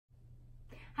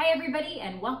Hi everybody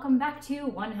and welcome back to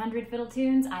 100 Fiddle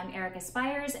Tunes. I'm Erica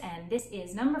Spires and this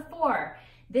is number 4.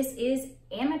 This is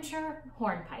Amateur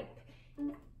Hornpipe.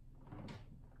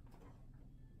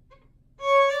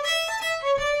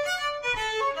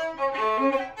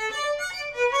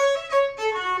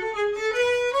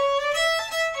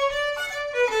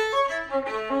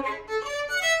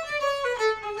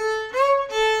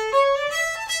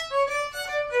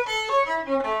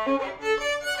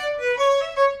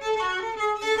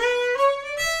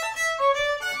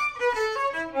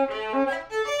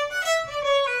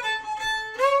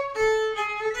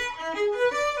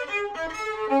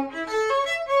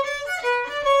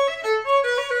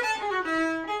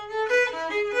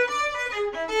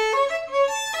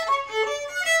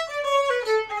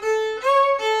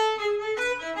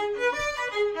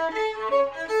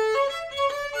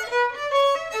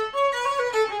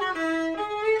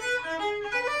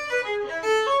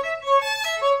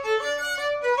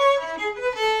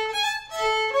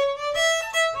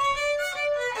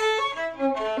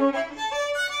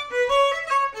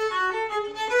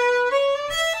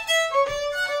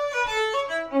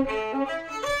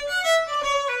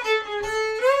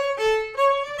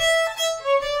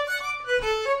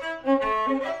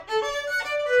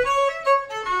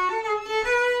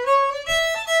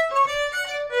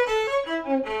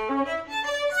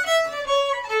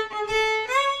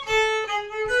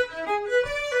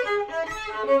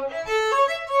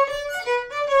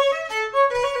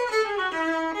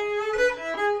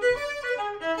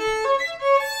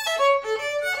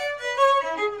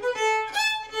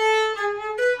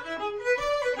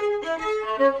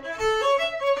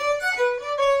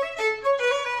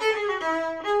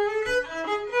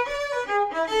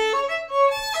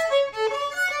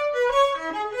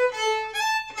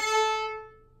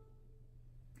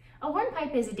 A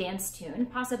hornpipe is a dance tune.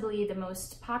 Possibly the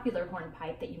most popular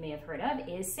hornpipe that you may have heard of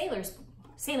is Sailor's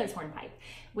Hornpipe,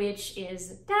 which is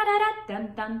da da da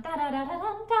dun dun da da da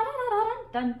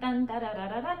dun dun da da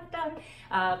da dun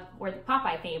dun, or the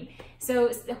Popeye theme. So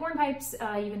the hornpipes,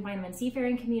 you can find them in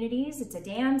seafaring communities. It's a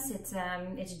dance.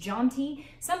 It's jaunty.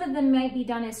 Some of them might be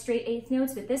done as straight eighth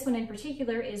notes, but this one in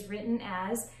particular is written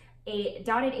as a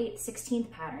dotted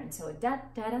 8/16 pattern. So a da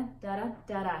da da da da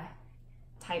da da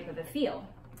type of a feel.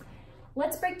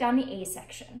 Let's break down the A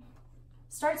section.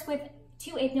 Starts with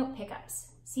 2 eighth note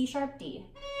pickups, C sharp D,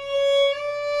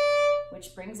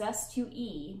 which brings us to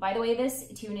E. By the way, this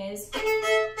tune is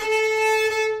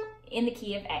in the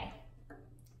key of A.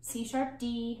 C sharp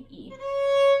D, E.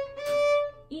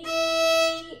 E,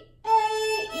 A,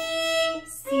 E,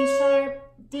 C sharp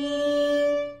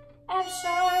D, F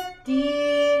sharp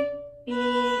D, B,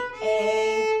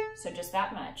 A. So just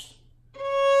that much.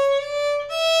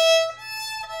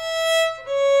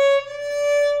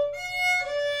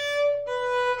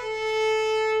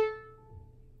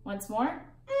 Once more.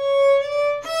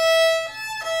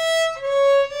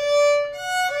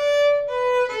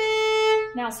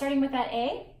 Now starting with that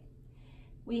A,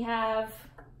 we have,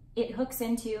 it hooks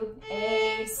into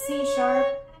A, C sharp,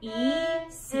 E,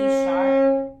 C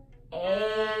sharp,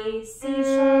 A, C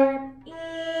sharp, E,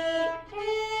 A.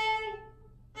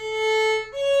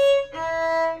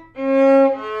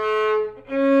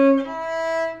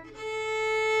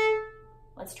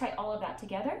 Let's try all of that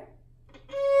together.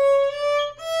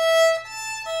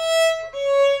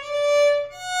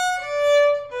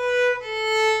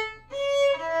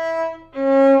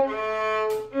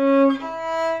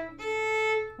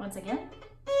 Once again.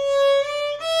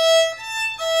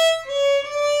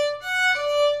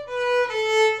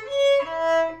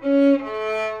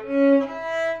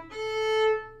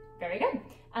 Very good.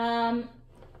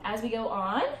 As we go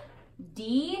on,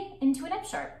 D into an F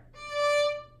sharp.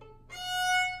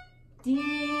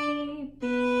 D,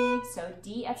 B, so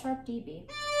D, F sharp, D, B.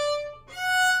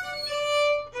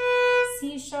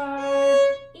 C sharp,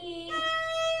 E,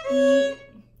 E,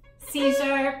 C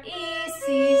sharp, E,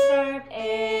 C sharp,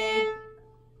 A.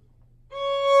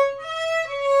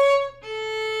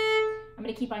 I'm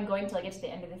going to keep on going until I get to the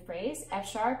end of the phrase. F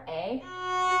sharp, A,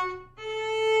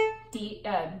 D,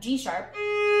 G sharp,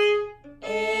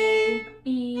 A,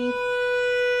 B.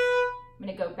 I'm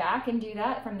going to go back and do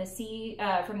that from the C,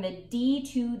 from the D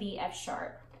to the F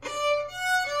sharp.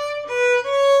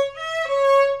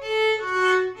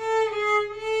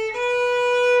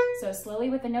 So slowly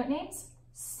with the note names.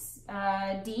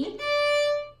 D,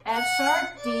 F sharp,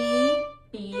 D,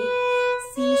 B,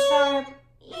 C sharp,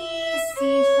 E,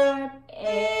 C sharp,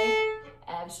 A,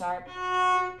 F sharp,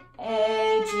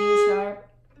 A, G sharp,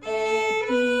 A,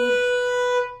 B.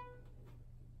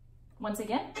 Once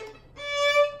again.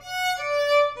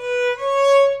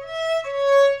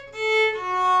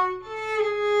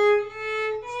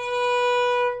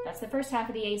 first half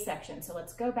of the A section. So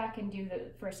let's go back and do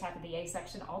the first half of the A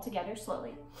section all together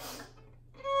slowly.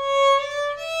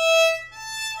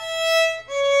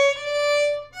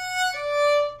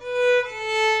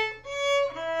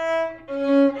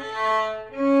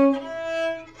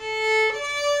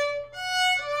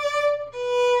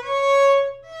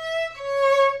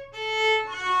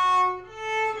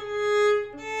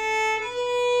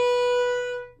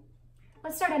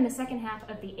 Let's start on the second half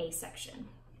of the A section.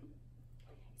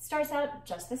 It starts out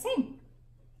just the same.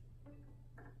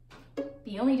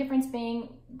 The only difference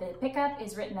being the pickup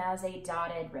is written as a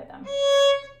dotted rhythm.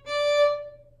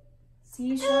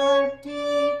 C sharp,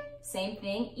 D, same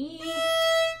thing, E,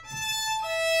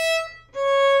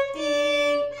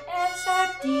 D, F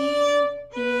sharp, D,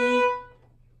 B,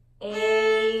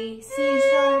 A, C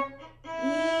sharp, E,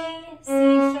 C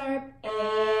sharp,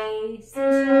 A, C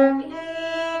sharp, E,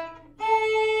 A.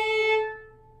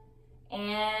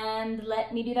 And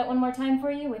let me do that one more time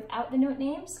for you without the note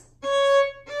names.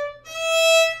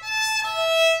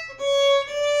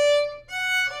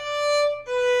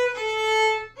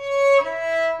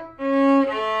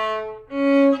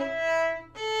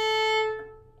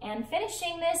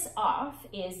 Finishing this off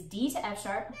is D to F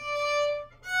sharp,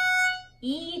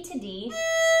 E to D,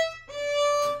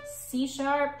 C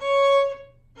sharp,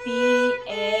 B,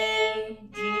 A,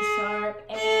 G sharp,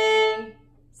 A,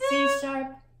 C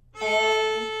sharp,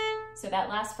 A. So that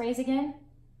last phrase again.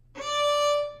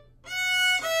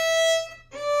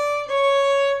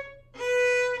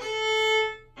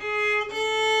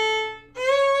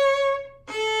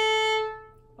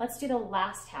 Let's do the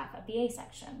last half of the A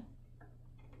section.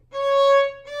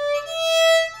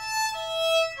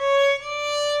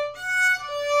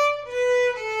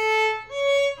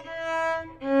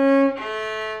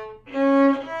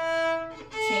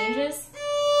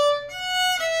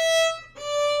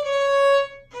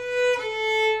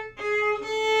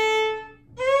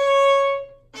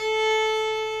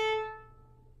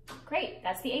 Great,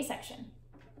 that's the A section.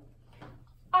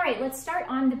 All right, let's start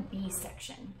on the B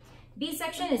section. B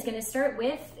section is going to start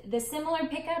with the similar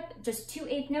pickup, just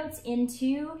 2/8 notes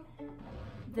into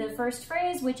the first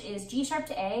phrase, which is G sharp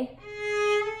to A,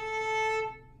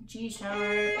 G sharp,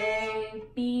 A,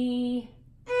 B,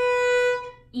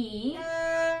 E,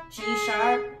 G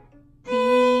sharp,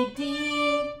 B,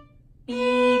 D,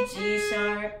 B, G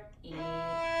sharp, E.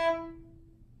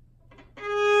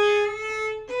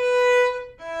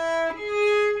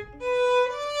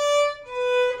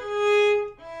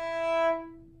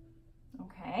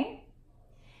 Okay,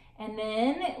 and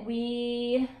then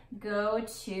we go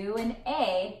to an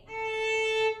A.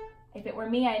 If it were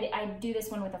me, I'd do this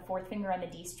one with a 4th finger on the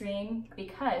D string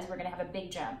because we're gonna have a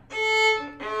big jump.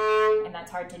 And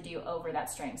that's hard to do over that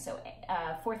string. So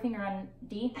 4th finger on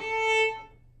D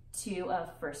to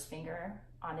a 1st finger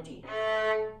on the G.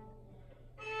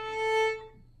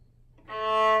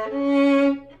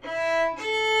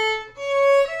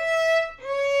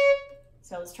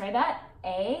 So let's try that.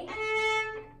 A,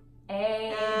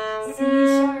 C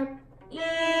sharp, E, A,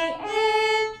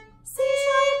 C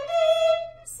sharp,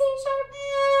 A, C sharp.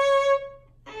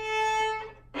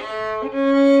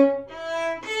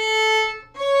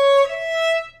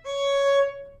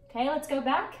 Okay, let's go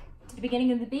back to the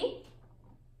beginning of the B.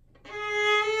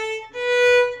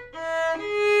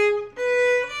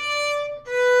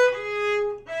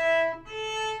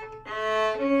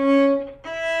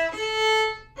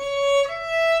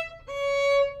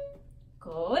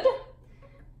 Good.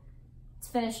 Let's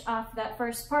finish off that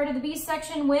first part of the B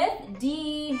section with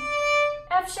D,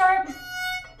 F sharp,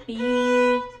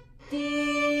 B,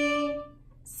 D,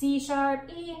 C sharp,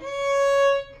 E,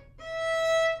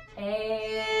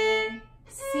 A,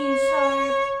 C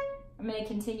sharp. I'm going to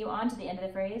continue on to the end of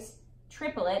the phrase.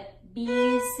 Triplet,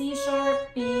 B, C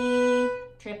sharp, B,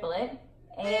 triplet,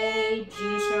 A,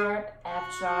 G sharp,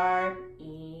 F sharp,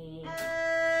 E.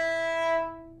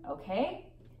 Okay,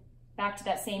 back to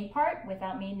that same part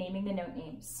without me naming the note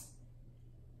names.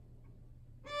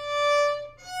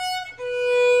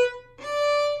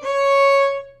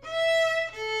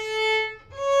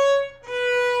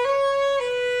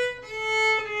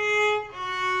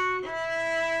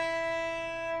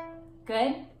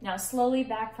 Good. Now slowly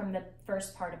back from the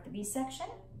first part of the B section.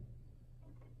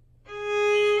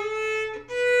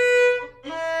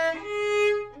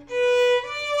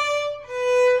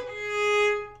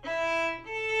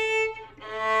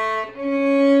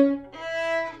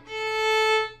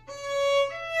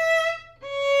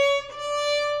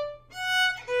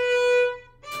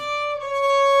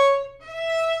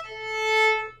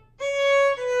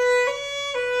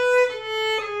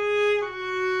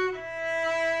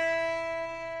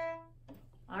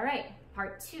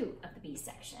 Part part 2 of the B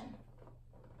section.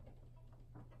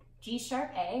 G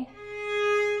sharp A,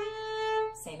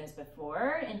 same as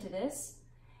before, into this.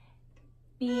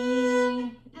 B,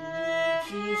 E,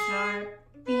 G sharp,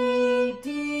 B,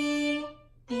 D,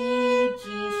 E,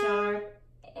 G sharp,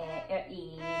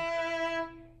 E.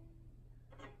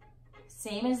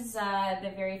 Same as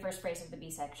the very first phrase of the B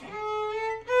section.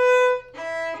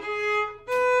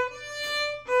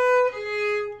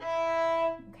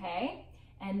 Okay,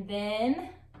 and then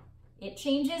it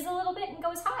changes a little bit and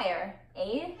goes higher.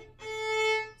 A,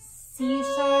 C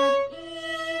sharp, E,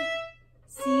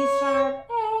 C sharp,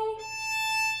 A,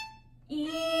 E,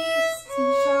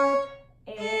 C sharp,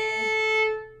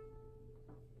 A.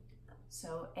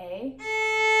 So A.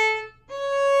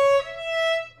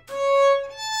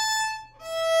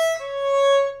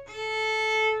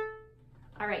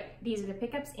 All right, these are the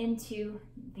pickups into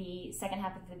the second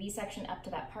half of the B section up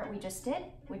to that part we just did,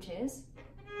 which is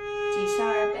G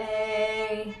sharp,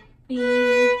 A, B.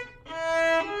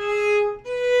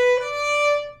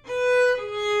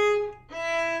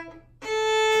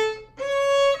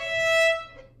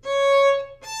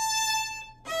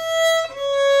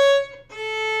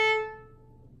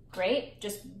 Great,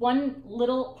 just one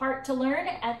little part to learn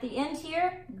at the end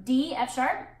here. D, F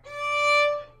sharp.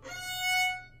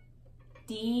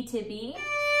 D to B.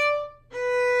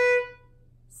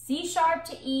 C sharp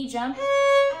to E jump.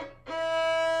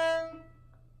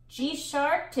 G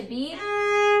sharp to B.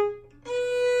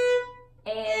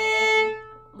 A,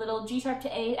 little G sharp to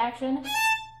A action.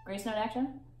 Grace note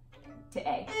action to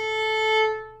A.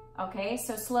 Okay,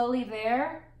 so slowly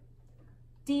there.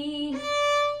 D,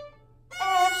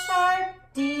 F sharp,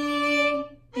 D,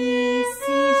 B,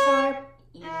 C sharp,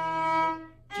 E, G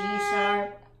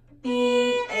sharp,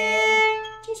 B, A,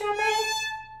 G sharp,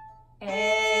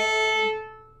 A.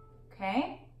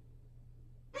 Okay.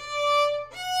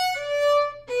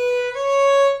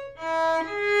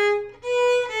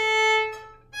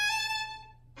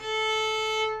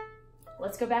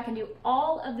 Let's go back and do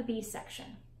all of the B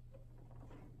section.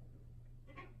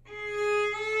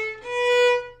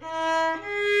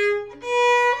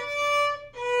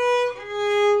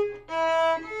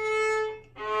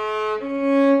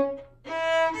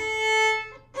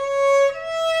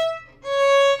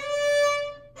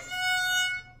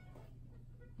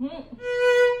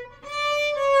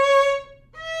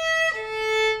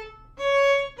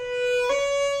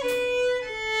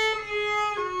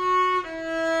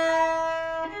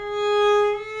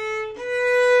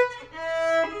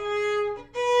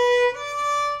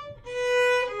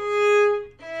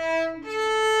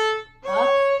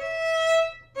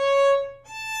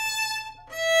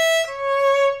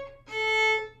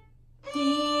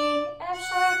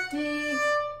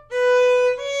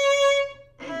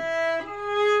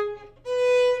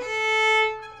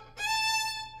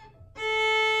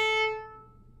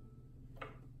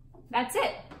 That's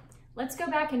it. Let's go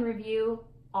back and review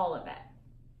all of it.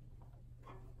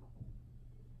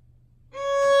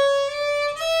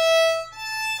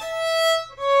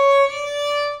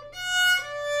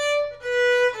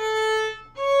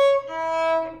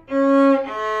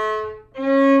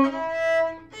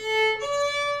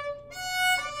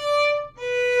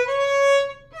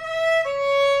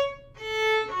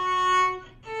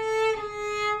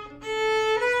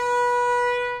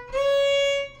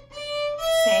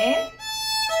 Same.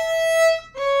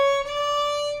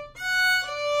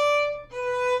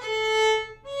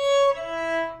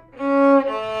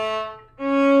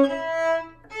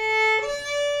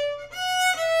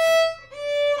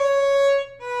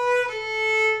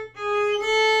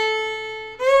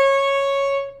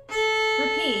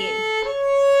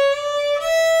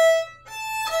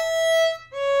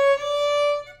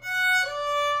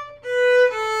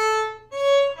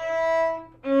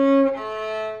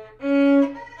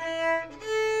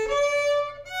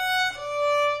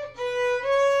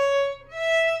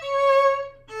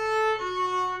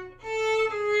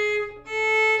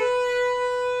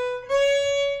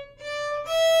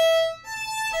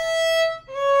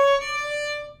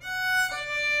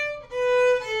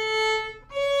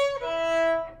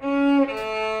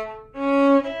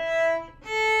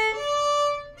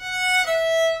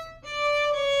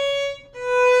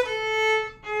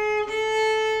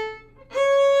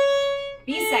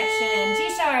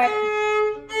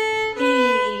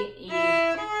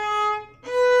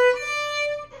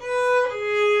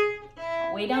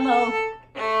 way down low.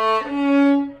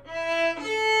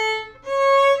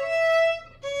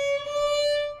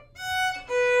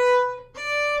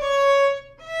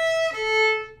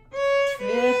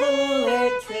 Triple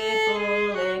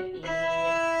it, E,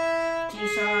 G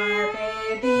sharp,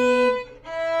 A, B.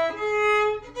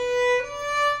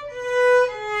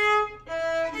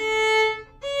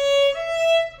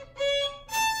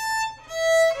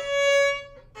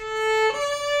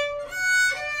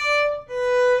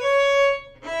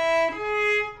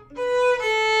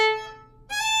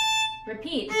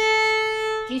 repeat.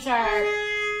 G sharp.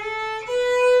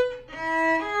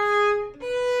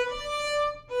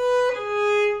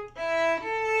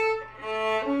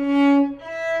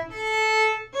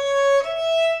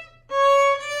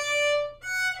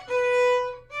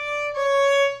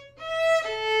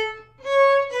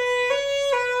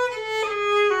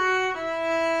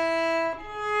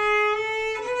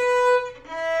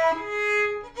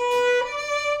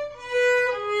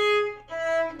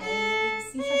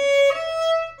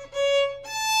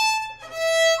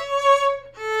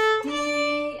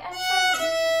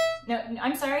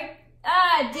 I'm sorry.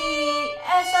 D,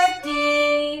 F sharp,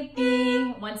 D,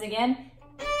 B. Once again.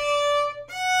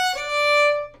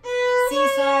 C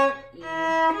sharp, E.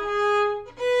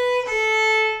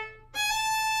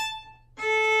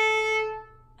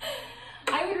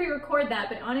 I would re-record that,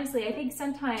 but honestly, I think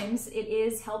sometimes it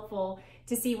is helpful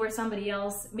to see where somebody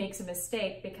else makes a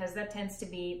mistake, because that tends to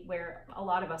be where a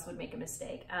lot of us would make a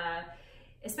mistake.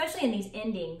 Especially in these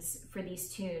endings for these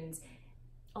tunes.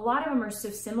 A lot of them are so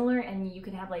similar, and you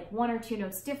can have like 1 or 2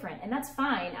 notes different, and that's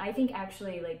fine. I think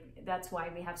actually like that's why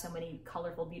we have so many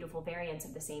colorful, beautiful variants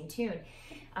of the same tune.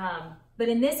 But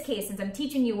in this case, since I'm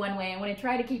teaching you one way, I want to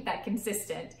try to keep that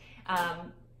consistent.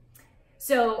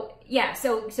 So yeah,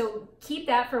 so keep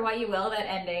that for what you will, that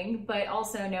ending, but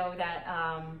also know that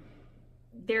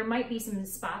there might be some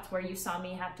spots where you saw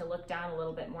me have to look down a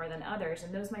little bit more than others,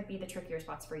 and those might be the trickier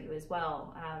spots for you as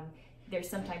well. There's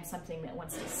sometimes something that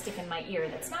wants to stick in my ear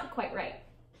that's not quite right.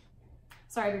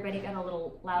 Sorry everybody, got a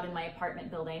little loud in my apartment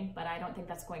building, but I don't think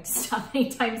that's going to stop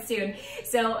anytime soon.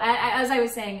 So as I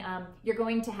was saying, you're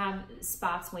going to have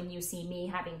spots when you see me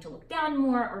having to look down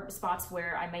more, or spots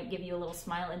where I might give you a little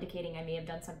smile indicating I may have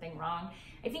done something wrong.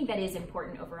 I think that is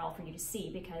important overall for you to see,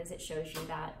 because it shows you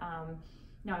that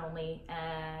not only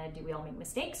do we all make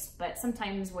mistakes, but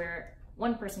sometimes where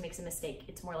one person makes a mistake,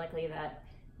 it's more likely that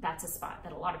that's a spot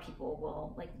that a lot of people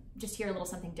will like just hear a little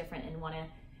something different and want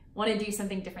to do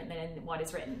something different than what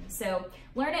is written. So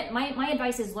learn it. My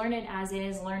advice is learn it as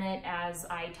is, learn it as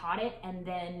I taught it, and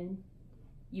then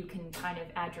you can kind of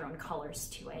add your own colors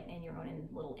to it and your own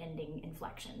little ending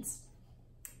inflections.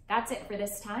 That's it for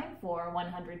this time for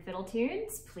 100 Fiddle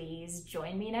Tunes. Please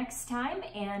join me next time,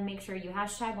 and make sure you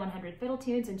hashtag 100 Fiddle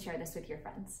Tunes and share this with your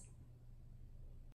friends.